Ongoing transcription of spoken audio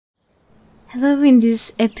Hello, in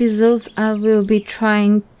this episode I will be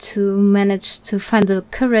trying to manage to find the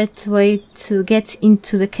correct way to get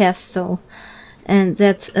into the castle, and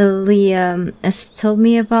that Leah has told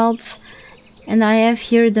me about, and I have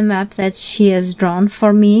here the map that she has drawn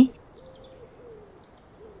for me.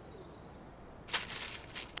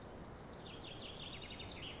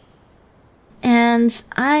 And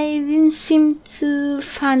I didn't seem to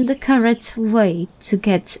find the correct way to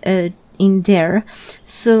get in there,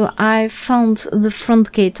 so I found the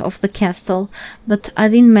front gate of the castle, but I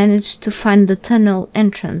didn't manage to find the tunnel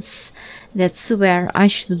entrance. That's where I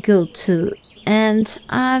should go to. And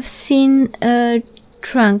I've seen a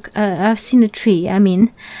tree, I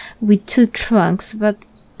mean, with two trunks, but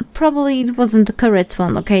probably it wasn't the correct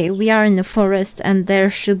one. Okay, we are in the forest and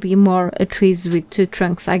there should be more trees with two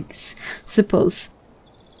trunks, I suppose.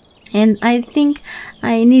 And I think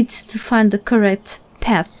I need to find the correct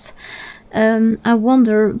path. I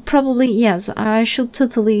wonder, probably, yes, I should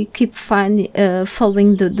totally keep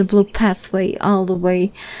following the blue pathway all the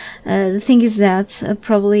way. The thing is that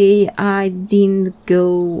probably I didn't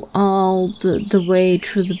go all the way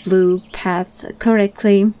through the blue path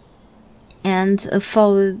correctly and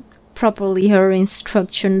followed properly her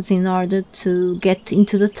instructions in order to get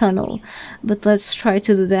into the tunnel. But let's try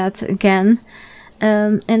to do that again.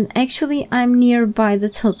 And actually I'm nearby the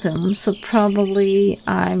totem, so probably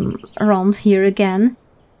I'm around here again.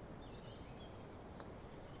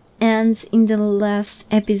 And in the last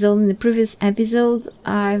episode, in the previous episode,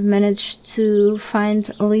 I've managed to find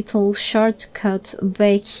a little shortcut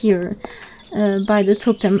back here by the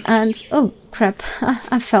totem, and oh crap,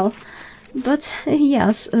 I fell. But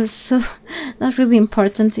yes, so not really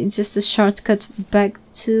important, it's just a shortcut back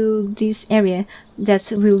to this area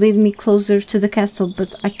that will lead me closer to the castle,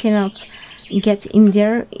 but I cannot get in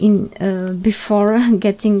there before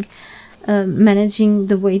managing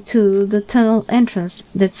the way to the tunnel entrance.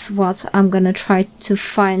 That's what I'm gonna try to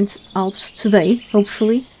find out today,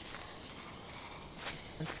 hopefully.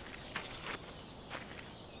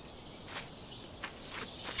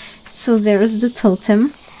 So there's the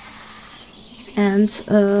totem. And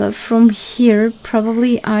from here,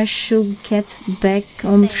 probably I should get back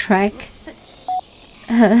on track.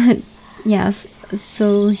 Yes,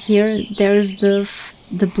 so here there's the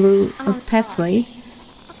blue pathway.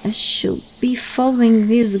 I should be following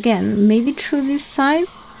this again, maybe through this side?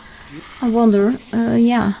 I wonder,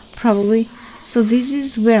 yeah, probably. So this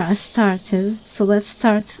is where I started, so let's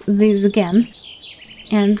start this again.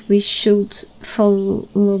 And we should follow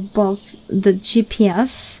both the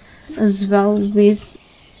GPS as well with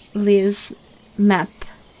this map.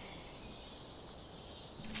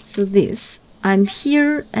 So this, I'm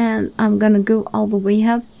here and I'm gonna go all the way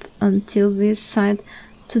up until this side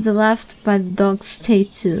to the left by the dog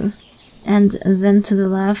statue, and then to the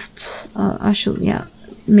left I should, yeah,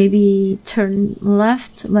 maybe turn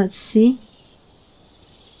left. Let's see,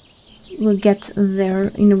 we'll get there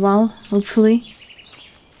in a while, hopefully.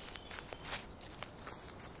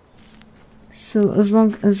 So as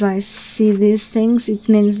long as I see these things, it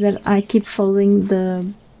means that I keep following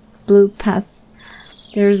the blue path.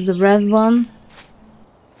 There's the red one.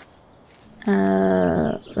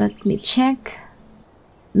 Let me check.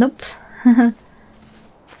 Nope.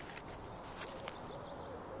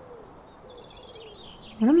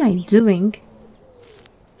 What am I doing?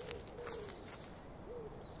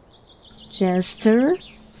 Jester?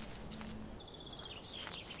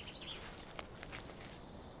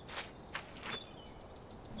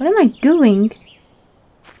 What am I doing?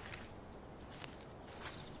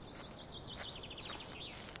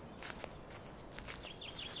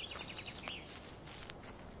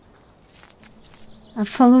 I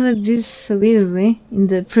followed this so easily in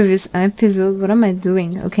the previous episode. What am I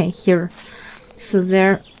doing? Okay, here. So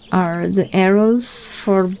there are the arrows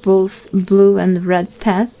for both blue and red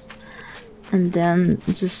path. And then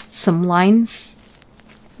just some lines.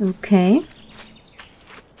 Okay.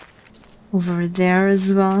 Over there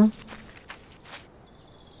as well.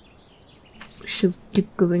 We should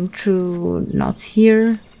keep going through, not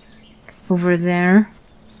here. Over there.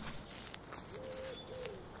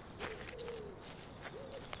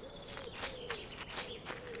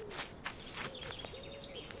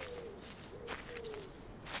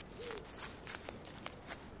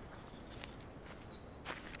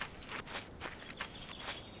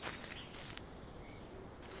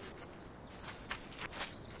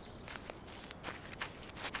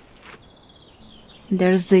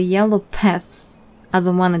 There's the yellow path. I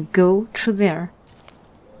don't want to go through there.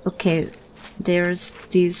 Okay, there's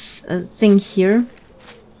this thing here.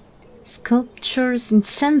 Sculptures in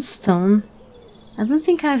sandstone. I don't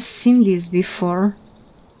think I've seen these before.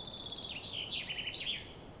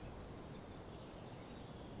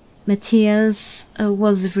 Matthias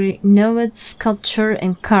was a renowned sculptor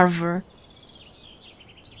and carver.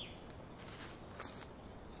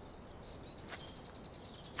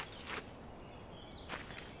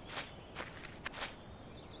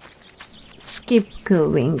 Let's keep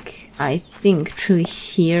going. I think through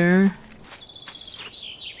here.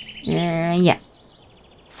 Yeah.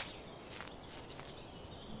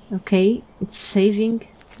 Okay, it's saving.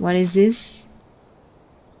 What is this?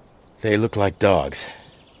 They look like dogs.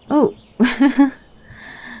 Oh.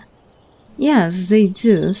 Yes, they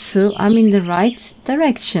do. So I'm in the right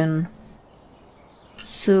direction.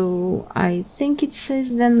 So I think it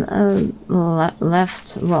says then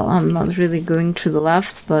left. Well, I'm not really going to the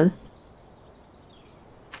left, but...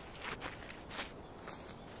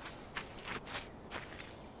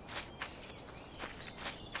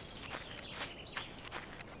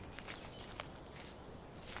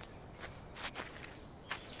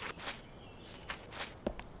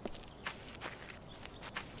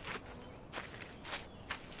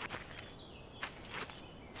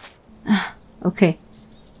 Okay,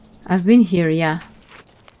 I've been here, yeah.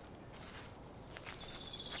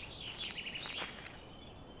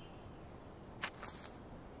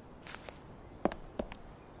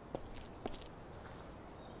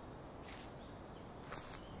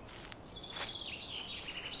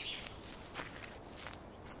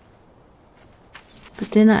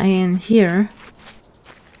 But then I am here.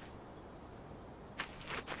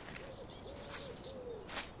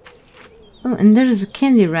 Oh, and there's a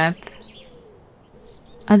candy wrap.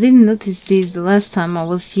 I didn't notice this the last time I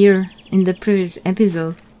was here in the previous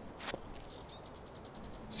episode.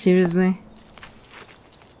 Seriously?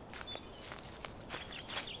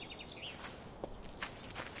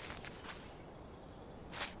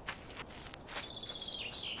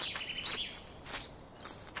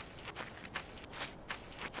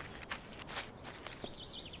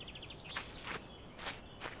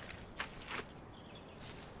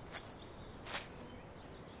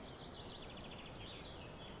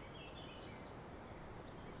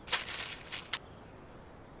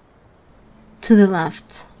 To the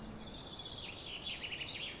left.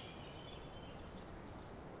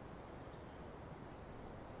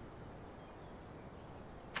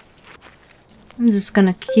 I'm just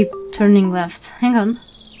gonna keep turning left. Hang on.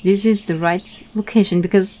 This is the right location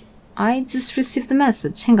because I just received the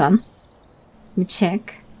message. Hang on. Let me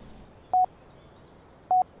check.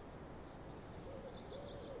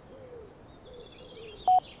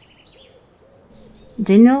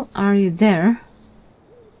 Daniel, are you there?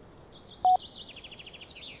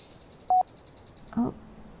 Oh,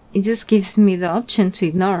 it just gives me the option to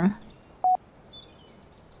ignore.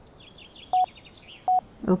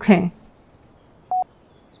 Okay.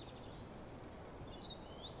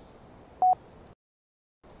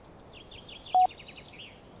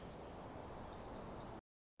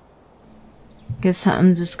 Guess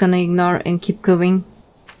I'm just gonna ignore and keep going.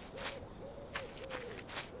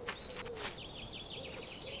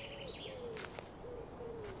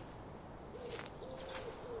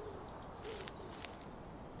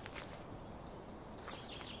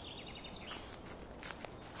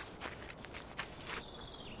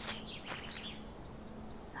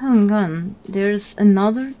 Hang on, there's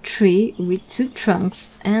another tree with 2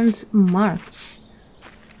 trunks and marks.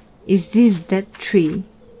 Is this that tree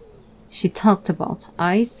she talked about?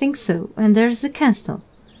 I think so. And there's the castle.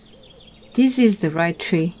 This is the right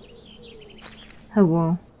tree. Oh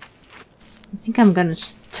well. I think I'm gonna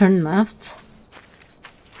turn left.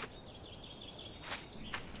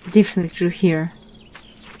 Definitely through here.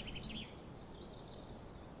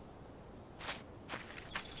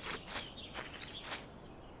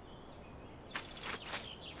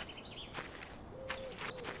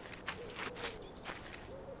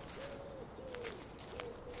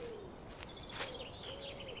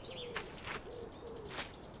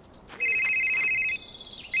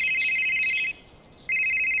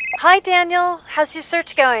 Hi, Daniel. How's your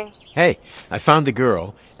search going? Hey, I found the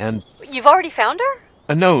girl, and... You've already found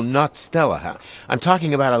her? No, not Stella. I'm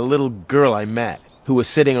talking about a little girl I met, who was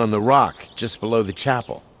sitting on the rock just below the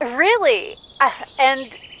chapel. Really?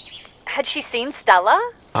 And had she seen Stella?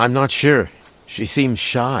 I'm not sure. She seems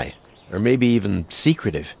shy, or maybe even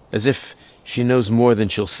secretive, as if she knows more than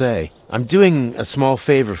she'll say. I'm doing a small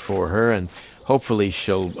favor for her, and hopefully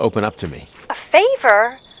she'll open up to me. A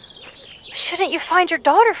favor? Shouldn't you find your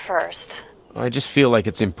daughter first? I just feel like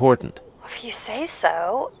it's important. If you say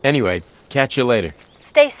so. Anyway, catch you later.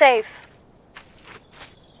 Stay safe.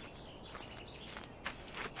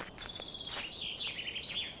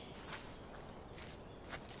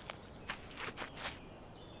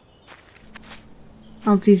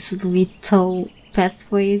 All these little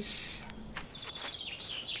pathways.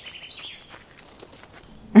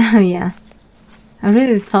 Oh yeah, I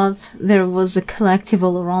really thought there was a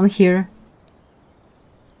collectible around here.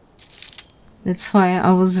 That's why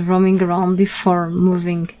I was roaming around before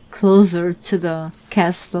moving closer to the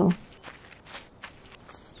castle.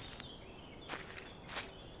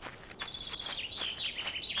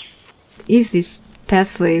 If these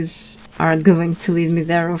pathways are going to lead me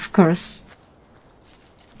there, of course.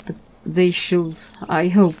 But they should, I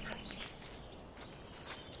hope.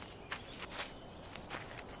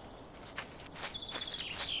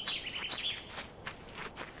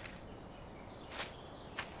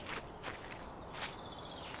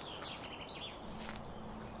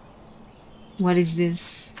 What is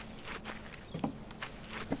this?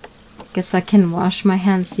 Guess I can wash my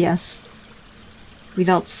hands, yes.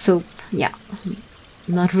 Without soap, yeah.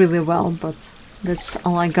 Not really well, but that's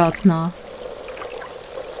all I got now.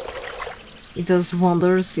 It does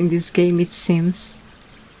wonders in this game, it seems.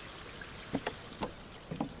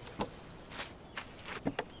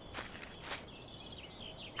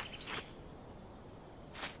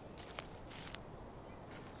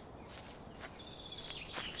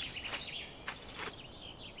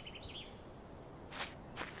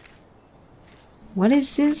 What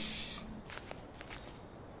is this?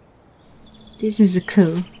 This is a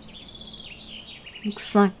clue.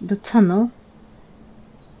 Looks like the tunnel.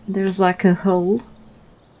 There's like a hole.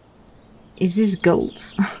 Is this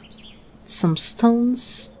gold? Some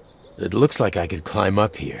stones? It looks like I could climb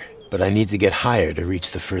up here, but I need to get higher to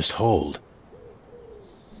reach the first hold.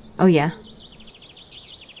 Oh yeah.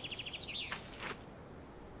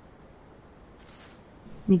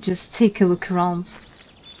 Let me just take a look around.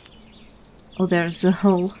 Oh, there's a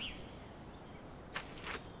hole.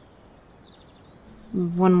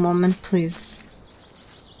 One moment, please.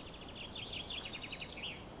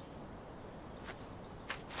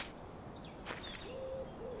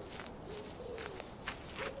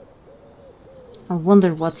 I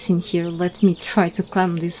wonder what's in here. Let me try to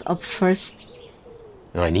climb this up first.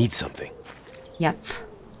 I need something. Yep.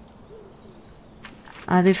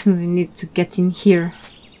 I definitely need to get in here.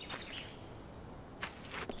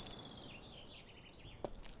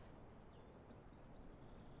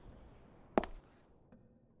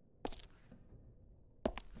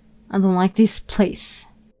 I don't like this place.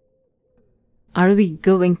 Are we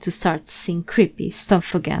going to start seeing creepy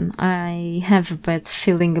stuff again? I have a bad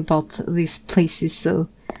feeling about these places, so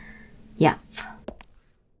yeah.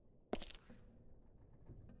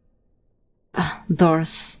 Ah,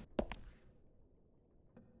 doors.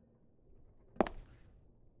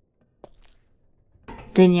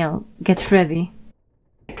 Daniel, get ready.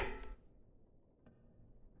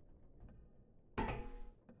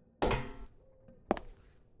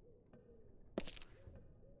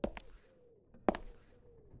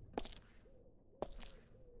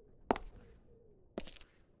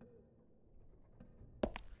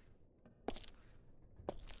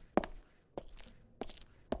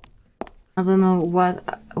 I don't know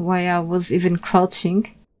why I was even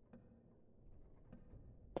crouching.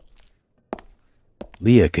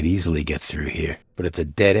 Leah could easily get through here, but it's a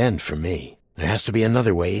dead end for me. There has to be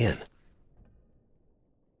another way in.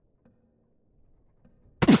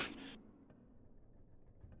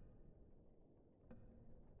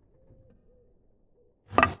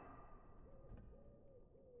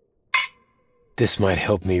 This might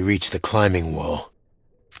help me reach the climbing wall.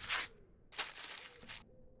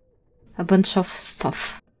 A bunch of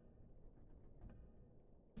stuff.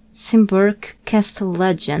 Simburg Castle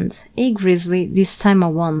Legend. Hey Grizzly, this time I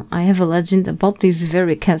won. I have a legend about this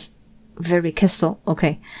very castle.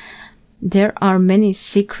 Okay. There are many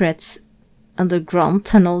secret underground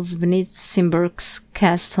tunnels beneath Simburg's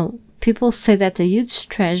castle. People say that a huge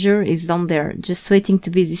treasure is down there, just waiting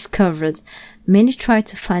to be discovered. Many tried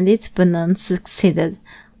to find it, but none succeeded.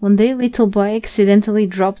 One day, little boy accidentally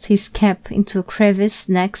dropped his cap into a crevice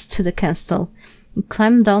next to the castle. He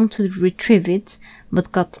climbed down to retrieve it,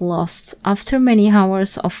 but got lost. After many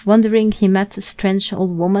hours of wandering, he met a strange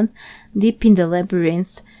old woman deep in the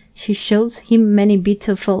labyrinth. She showed him many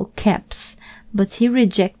beautiful caps, but he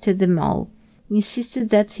rejected them all. He insisted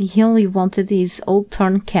that he only wanted his old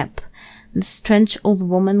torn cap. The strange old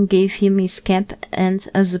woman gave him his cap, and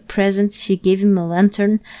as a present she gave him a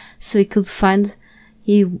lantern so he could find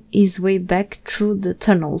his way back through the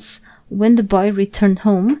tunnels. When the boy returned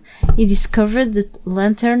home, he discovered the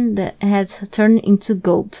lantern that had turned into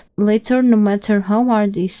gold. Later, no matter how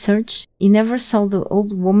hard he searched, he never saw the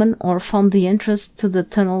old woman or found the entrance to the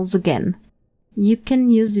tunnels again. You can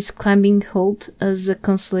use this climbing hold as a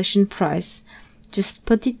consolation prize. Just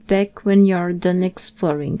put it back when you're done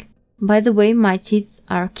exploring. By the way, my teeth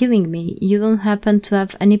are killing me. You don't happen to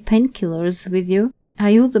have any painkillers with you?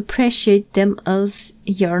 I would appreciate them as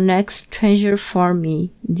your next treasure for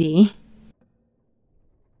me, D.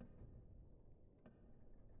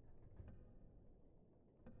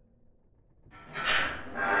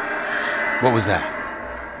 What was that?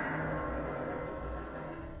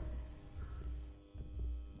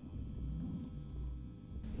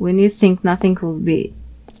 When you think nothing will be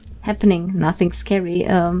happening, nothing scary,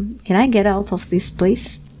 can I get out of this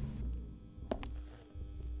place?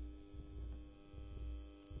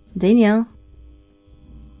 Daniel?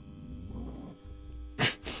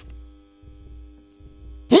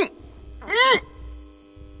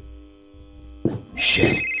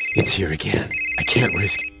 Shit, it's here again. I can't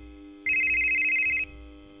risk...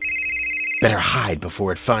 Better hide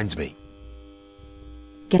before it finds me.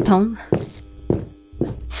 Get on.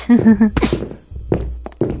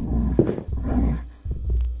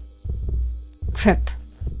 Crap.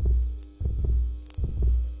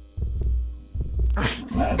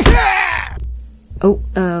 Oh,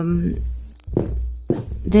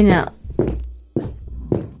 Daniel.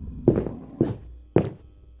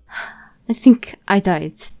 I think I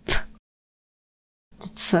died.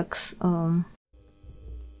 That sucks.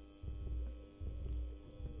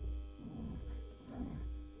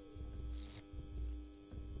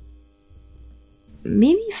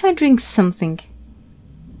 Maybe if I drink something,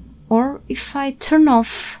 or if I turn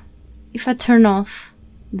off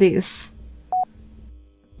this,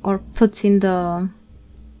 or put in the,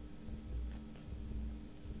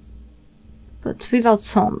 but without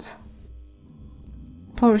sound,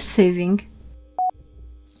 power saving.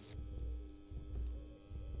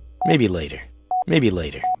 Maybe later. Maybe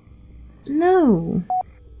later. No.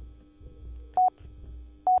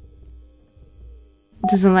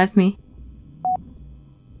 Doesn't let me.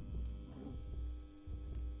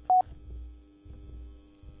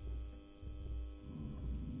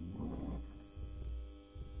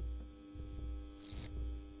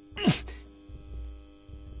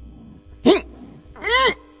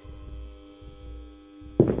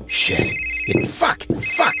 Shit. Fuck.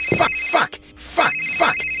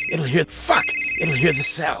 It'll hear the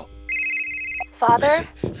cell. Father?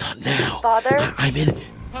 Listen, not now. Father? I'm in...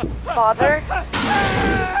 Father?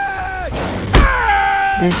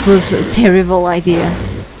 That was a terrible idea.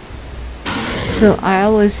 So I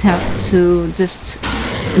always have to just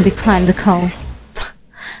decline the call.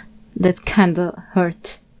 That kinda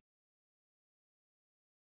hurt.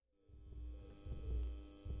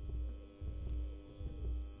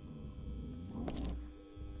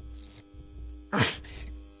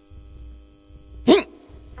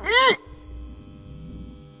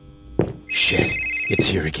 Shit, it's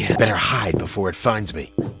here again. Better hide before it finds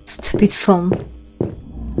me. Stupid phone.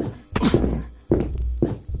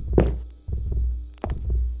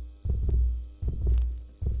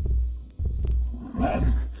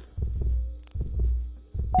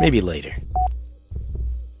 Maybe later.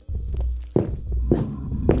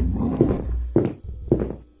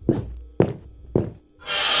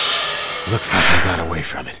 Looks like I got away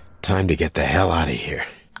from it. Time to get the hell out of here.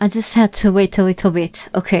 I just had to wait a little bit.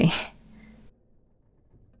 Okay.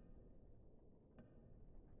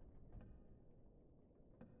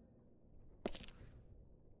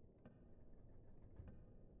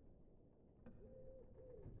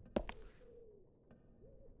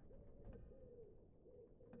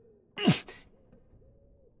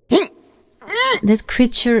 That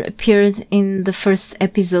creature appeared in the first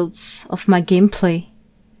episodes of my gameplay,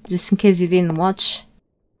 just in case you didn't watch.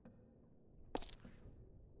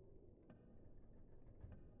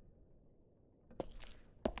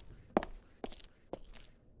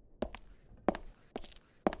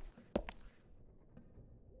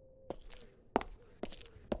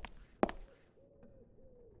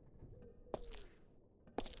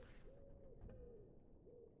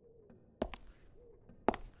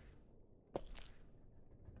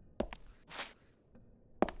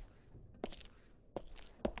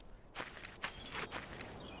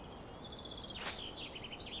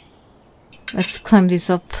 Let's climb this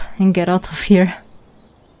up and get out of here.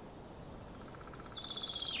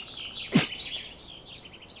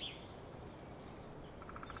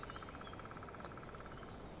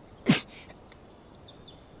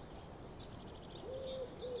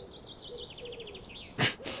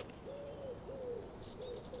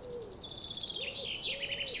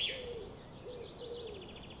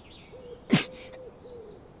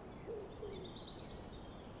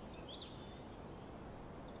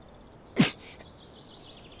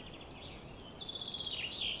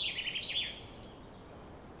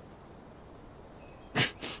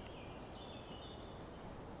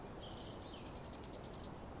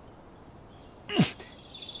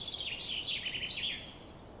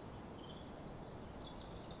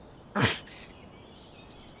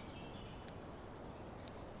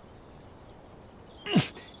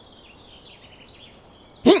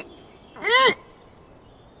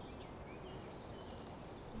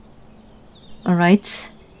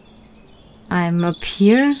 Alright. I'm up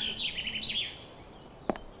here.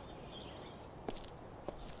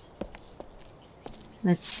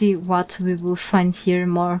 Let's see what we will find here.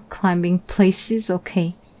 More climbing places.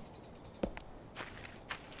 Okay.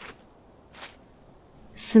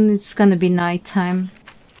 Soon it's gonna be nighttime.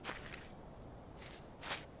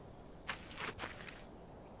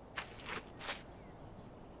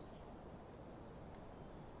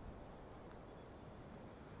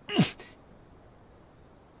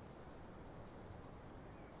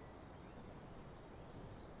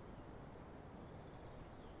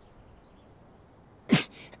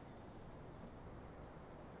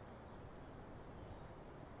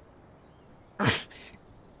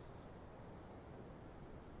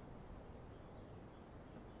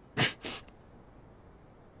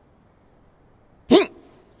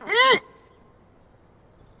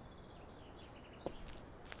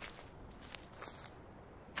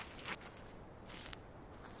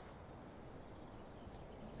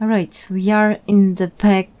 Alright, we are in the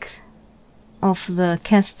back of the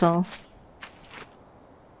castle.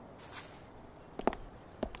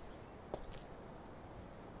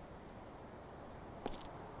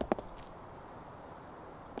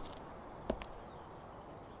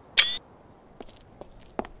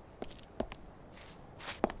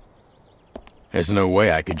 There's no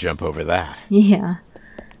way I could jump over that. Yeah,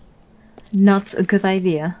 not a good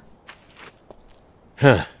idea.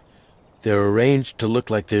 Huh. They're arranged to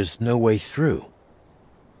look like there's no way through.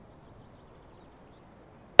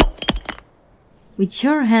 With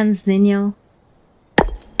your hands, Daniel.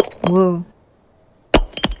 Whoa.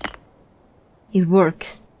 It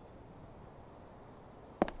worked.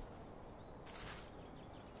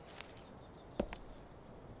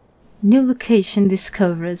 New location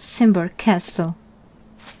discovered, Simber Castle.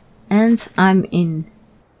 And I'm in.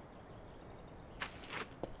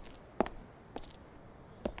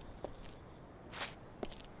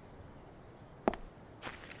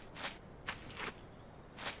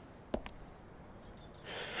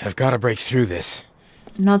 I've got to break through this.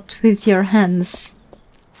 Not with your hands.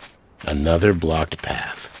 Another blocked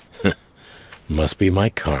path. Must be my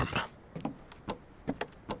karma.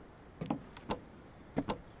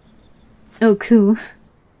 Oh, cool.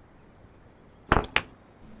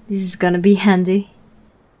 This is gonna be handy.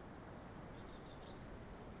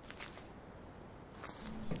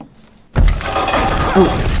 Oh,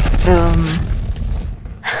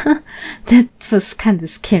 that was kinda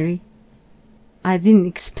scary. I didn't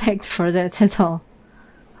expect for that at all.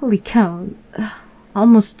 Holy cow,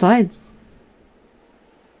 almost died.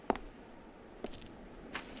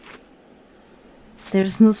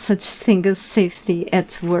 There's no such thing as safety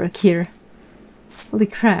at work here. Holy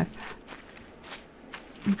crap.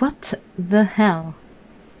 What the hell?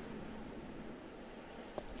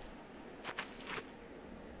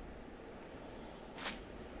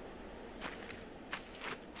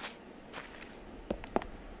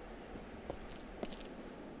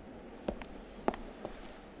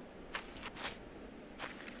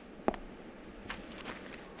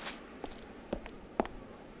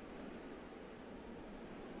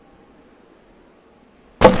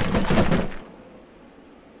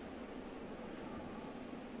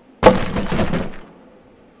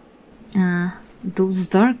 Those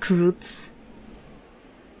dark roots.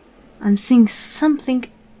 I'm seeing something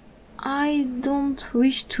I don't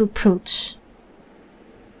wish to approach.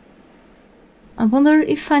 I wonder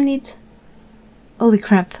if I need... Holy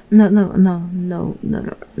crap. No.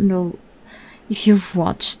 If you've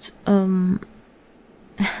watched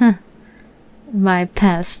my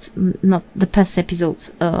past, not the past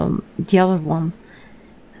episodes, the other one,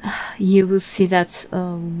 you will see that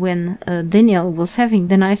when Daniel was having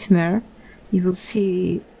the nightmare, you will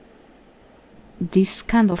see this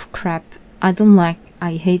kind of crap. I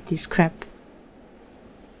hate this crap.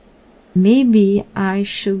 Maybe I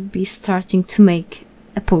should be starting to make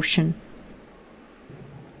a potion.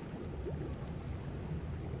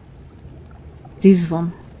 This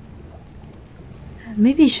one.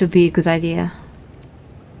 Maybe it should be a good idea.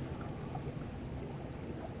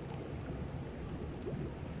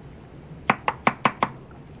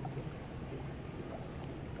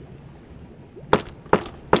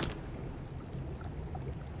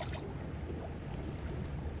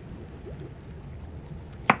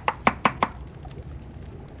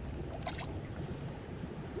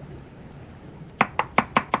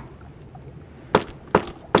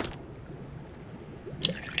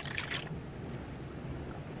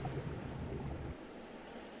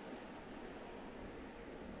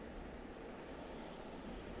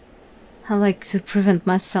 I like to prevent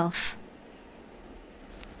myself.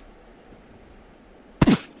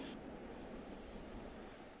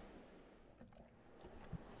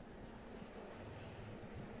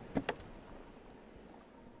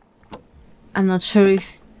 I'm not sure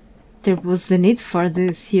if there was the need for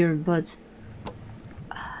this here, but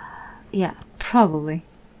yeah, probably.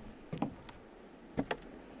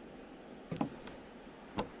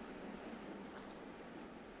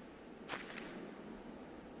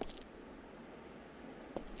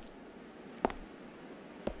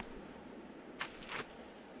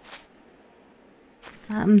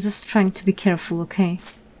 I'm just trying to be careful, okay?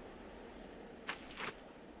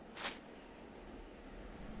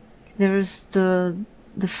 There's the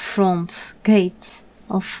front gate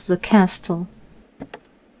of the castle.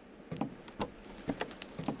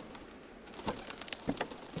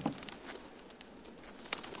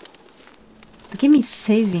 Give me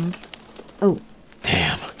saving. Oh.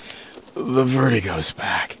 Damn. The vertigo's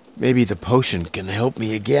back. Maybe the potion can help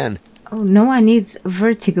me again. Oh no, I need a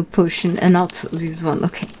vertigo potion and not this one.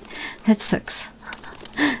 Okay, that sucks.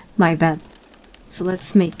 My bad. So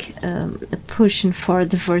let's make a potion for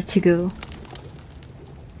the vertigo.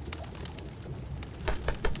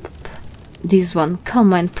 This one, Calm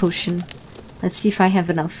Mind potion. Let's see if I have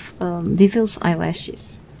enough. Devil's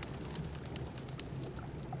eyelashes.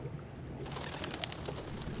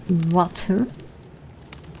 Water.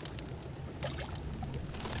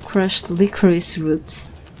 Crushed licorice root.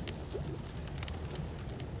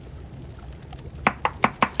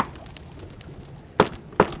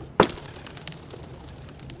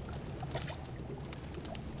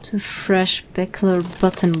 Two fresh bakelor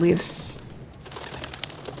button leaves.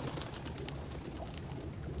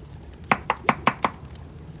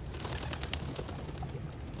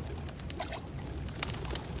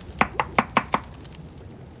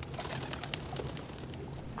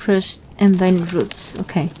 Crushed ambine roots,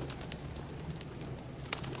 okay.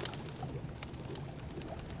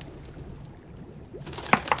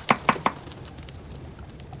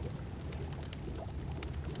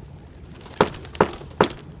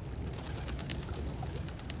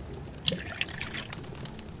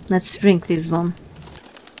 Let's drink this one.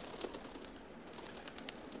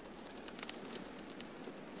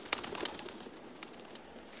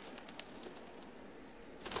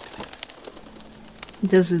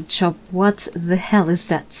 Does it chop? What the hell is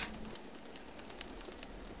that?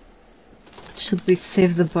 Should we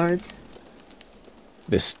save the bird?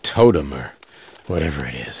 This totem, or whatever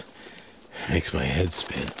it is, makes my head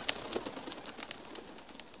spin.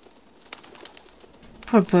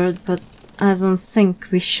 Poor bird, but I don't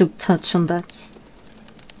think we should touch on that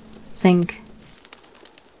thing.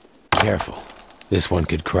 Careful. This one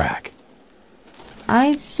could crack.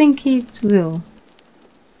 I think it will.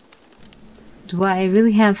 Do I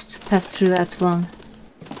really have to pass through that one?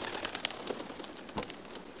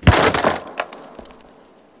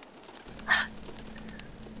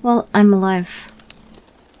 Well, I'm alive.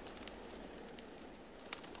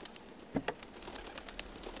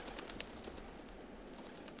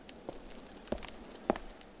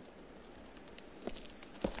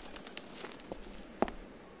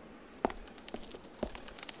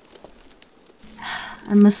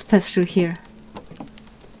 I must pass through here.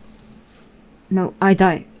 No, I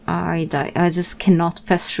die. I die. I just cannot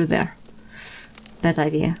pass through there. Bad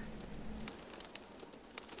idea.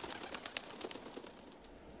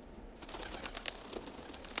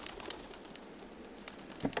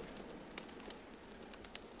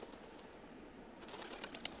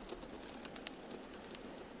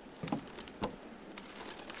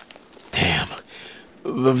 Damn.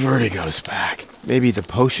 The vertigo's back. Maybe the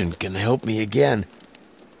potion can help me again.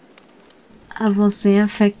 I've lost the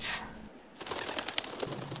effect.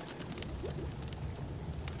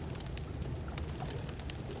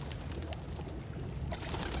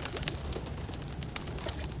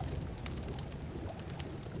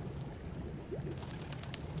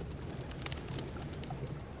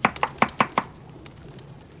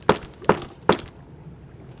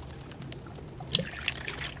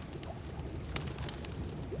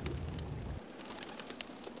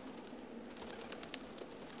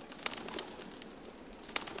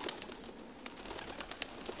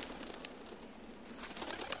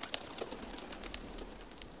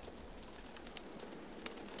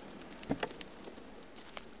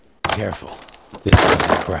 Careful. This one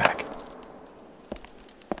could crack.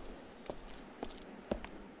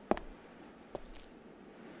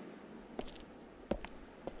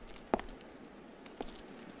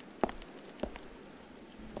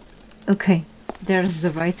 Okay, there's the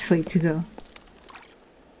right way to go.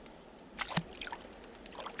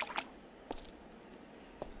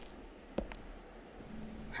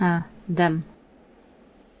 Ah, damn.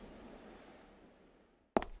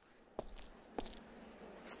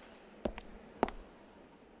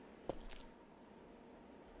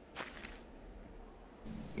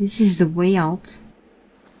 This is the way out.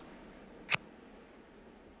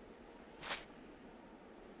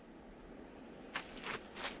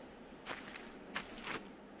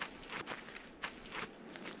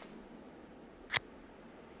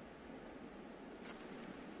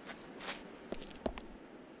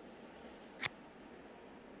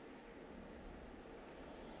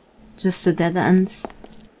 Just the dead ends.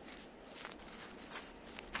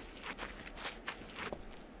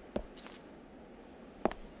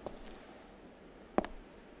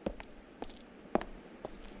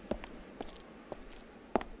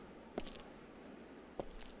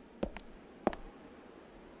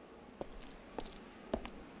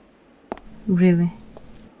 Really?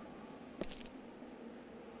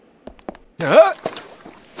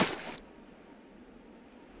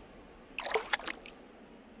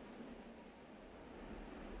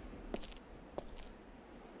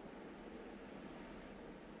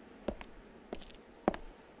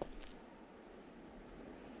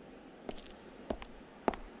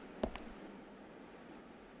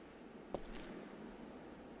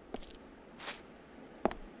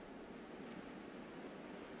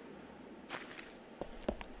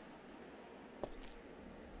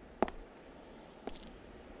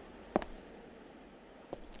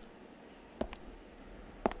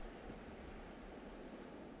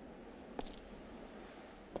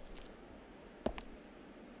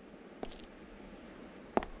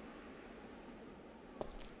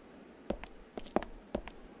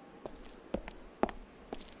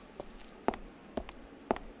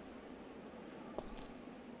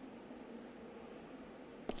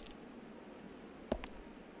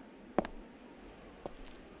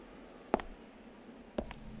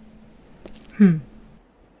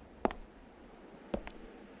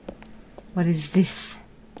 What is this?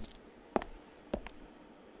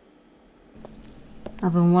 I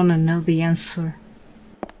don't want to know the answer.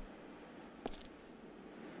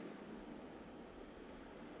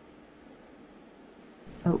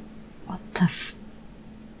 Oh, what the f...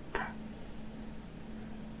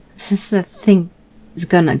 Since that thing is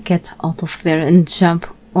gonna get out of there and jump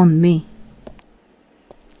on me.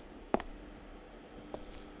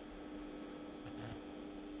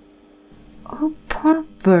 Oh, poor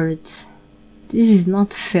bird. This is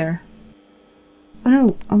not fair. Oh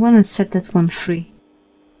no, I wanna set that one free.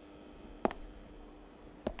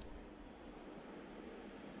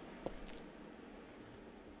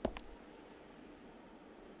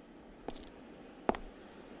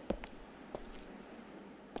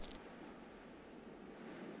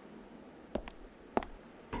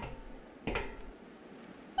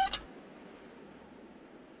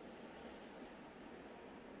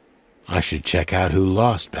 I should check out who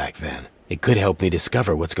lost back then. It could help me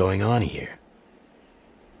discover what's going on here.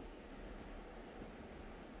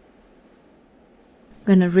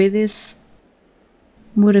 Gonna read this.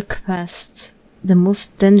 Muruk past. The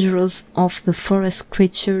most dangerous of the forest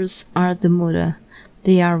creatures are the Mura.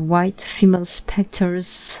 They are white female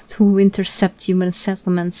specters who intercept human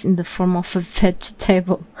settlements in the form of a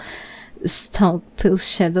vegetable, a stout pale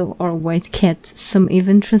shadow or white cat. Some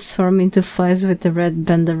even transform into flies with a red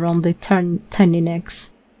band around their tiny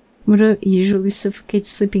necks. Mura usually suffocate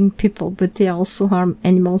sleeping people, but they also harm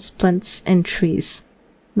animals, plants, and trees.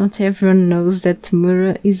 Not everyone knows that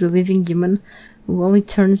Mura is a living human who only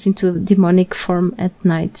turns into a demonic form at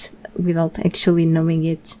night without actually knowing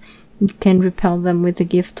it. You can repel them with a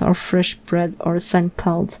gift of fresh bread or a sign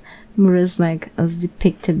called Mura's leg, as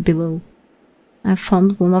depicted below. I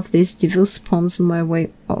found one of these devil spawns on my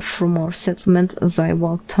way off from our settlement as I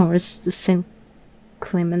walked towards the St.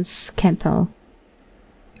 Clement's Chapel.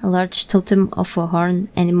 A large totem of a horned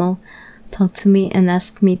animal talked to me and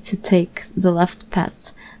asked me to take the left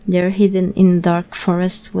path. There, hidden in a dark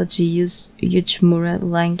forest, was a huge Mura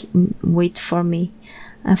lying in wait for me.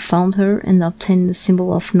 I found her and obtained the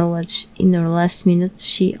symbol of knowledge. In her last minute,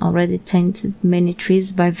 she already tainted many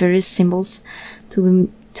trees by various symbols to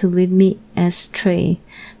lead me astray,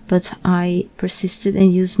 but I persisted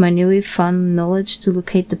and used my newly found knowledge to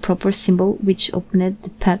locate the proper symbol, which opened the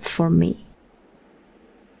path for me.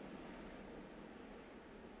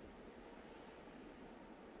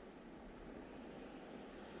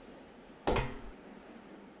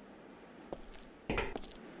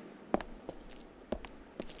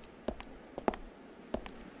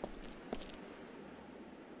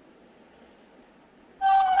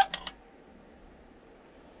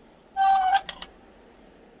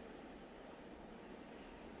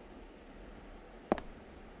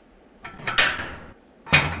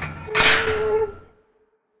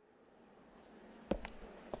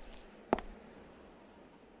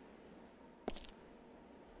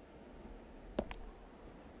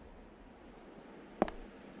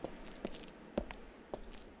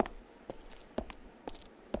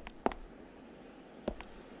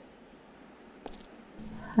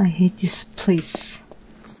 I hate this place.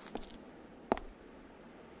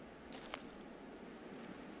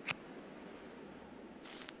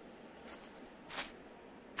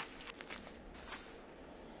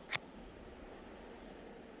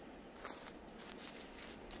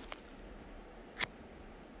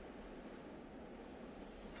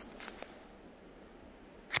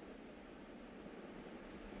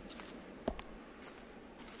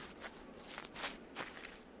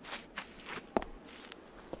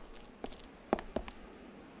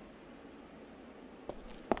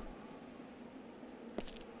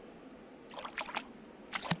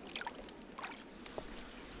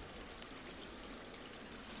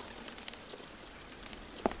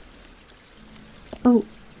 Oh,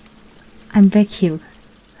 I'm back here.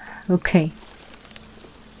 Okay.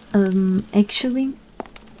 Actually,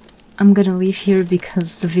 I'm gonna leave here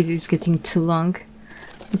because the video is getting too long.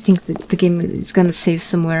 I think the game is gonna save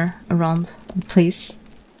somewhere around the place.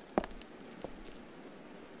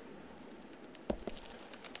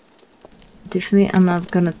 Definitely I'm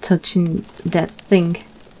not gonna touch in that thing.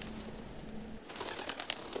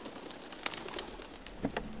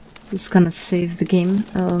 It's gonna save the game.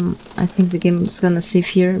 I think the game is gonna save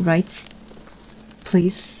here, right?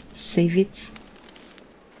 Please, save it.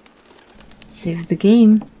 Save the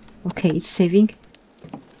game. Okay, it's saving.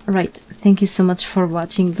 Alright, thank you so much for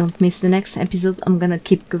watching. Don't miss the next episode. I'm gonna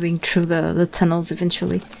keep going through the tunnels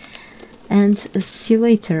eventually. And see you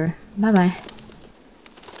later. Bye bye.